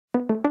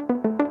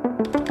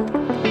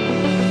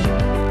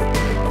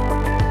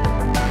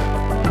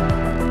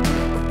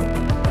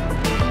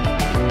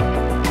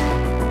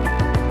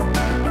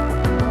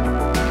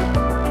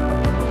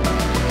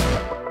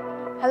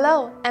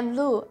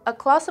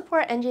cloud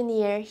support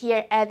engineer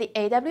here at the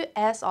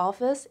AWS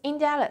office in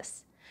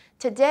Dallas.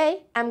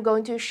 Today, I'm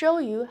going to show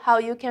you how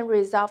you can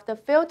resolve the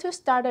fail to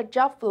start a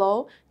job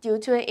flow due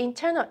to an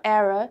internal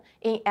error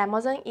in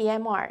Amazon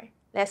EMR.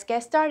 Let's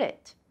get started.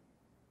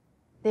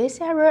 This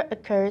error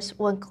occurs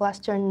when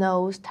cluster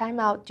nodes time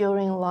out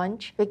during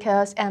launch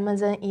because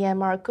Amazon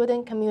EMR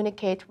couldn't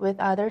communicate with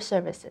other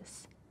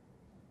services.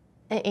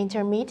 An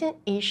intermittent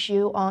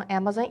issue on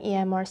Amazon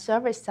EMR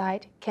server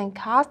side can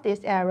cause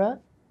this error,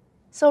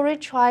 so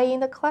retrying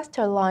the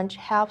cluster launch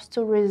helps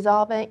to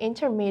resolve an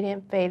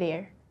intermittent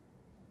failure.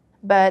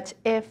 But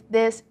if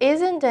this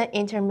isn't an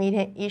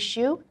intermittent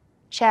issue,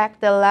 check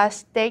the last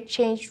state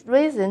change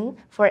reason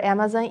for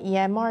Amazon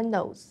EMR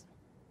nodes.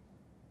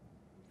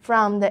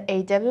 From the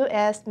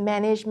AWS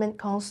Management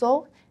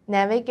Console,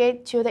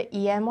 navigate to the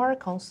EMR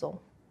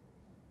console.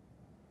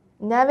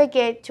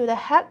 Navigate to the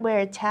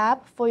Hardware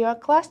tab for your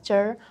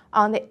cluster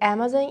on the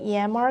Amazon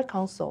EMR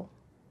console.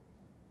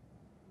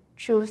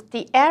 Choose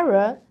the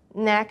error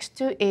next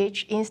to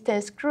each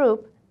instance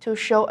group to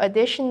show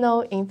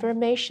additional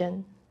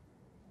information.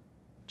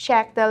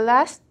 Check the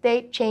last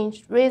state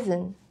change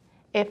reason.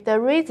 If the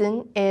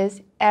reason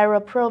is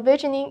error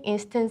provisioning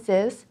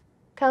instances,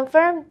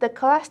 confirm the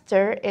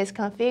cluster is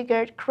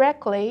configured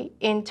correctly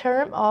in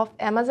terms of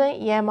Amazon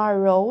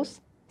EMR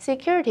roles,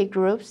 security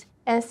groups,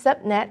 and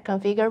subnet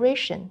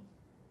configuration.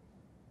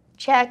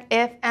 Check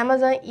if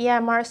Amazon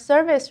EMR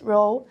service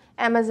role,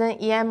 Amazon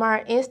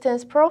EMR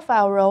instance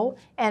profile role,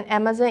 and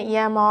Amazon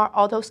EMR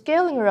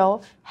auto-scaling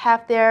role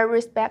have their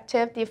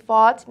respective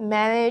default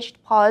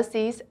managed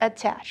policies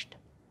attached.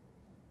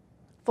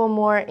 For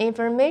more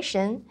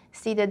information,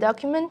 see the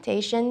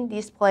documentation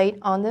displayed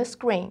on the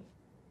screen.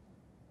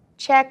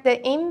 Check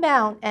the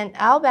inbound and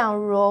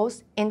outbound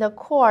roles in the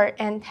core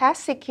and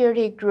task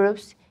security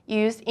groups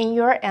used in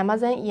your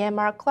Amazon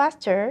EMR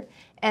cluster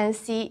and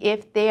see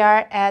if they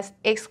are as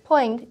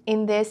explained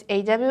in this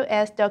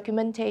AWS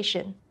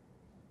documentation.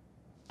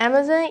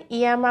 Amazon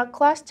EMR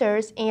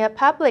clusters in a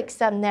public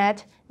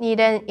subnet need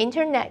an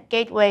internet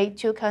gateway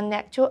to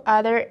connect to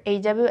other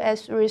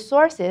AWS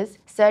resources,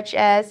 such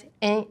as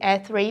an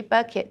S3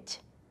 bucket.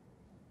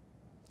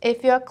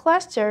 If your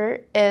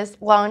cluster is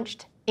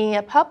launched in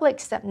a public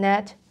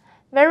subnet,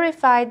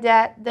 verify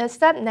that the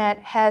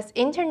subnet has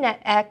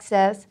internet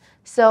access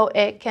so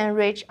it can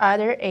reach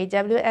other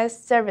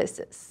AWS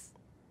services.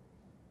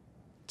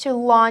 To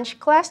launch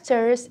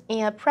clusters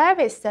in a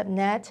private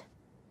subnet,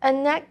 a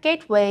NAT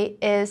gateway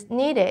is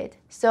needed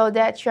so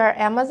that your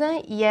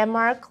Amazon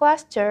EMR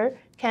cluster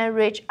can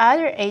reach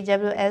other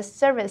AWS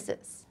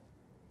services.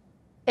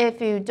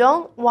 If you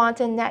don't want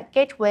a NAT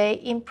gateway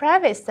in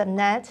private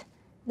subnet,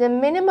 the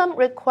minimum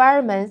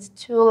requirements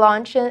to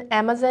launch an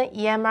Amazon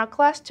EMR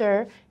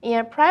cluster in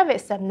a private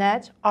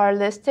subnet are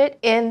listed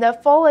in the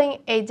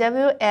following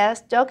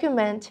AWS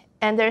document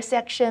under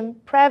section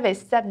Private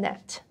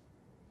Subnet.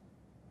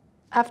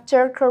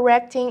 After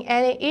correcting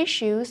any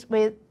issues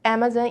with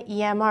Amazon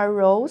EMR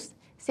roles,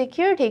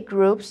 security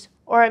groups,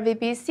 or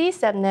VPC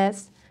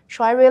subnets,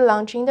 try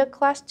relaunching the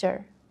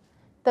cluster.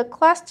 The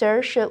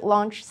cluster should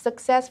launch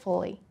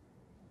successfully.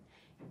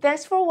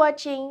 Thanks for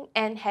watching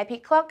and happy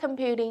cloud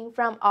computing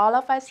from all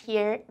of us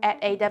here at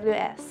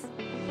AWS.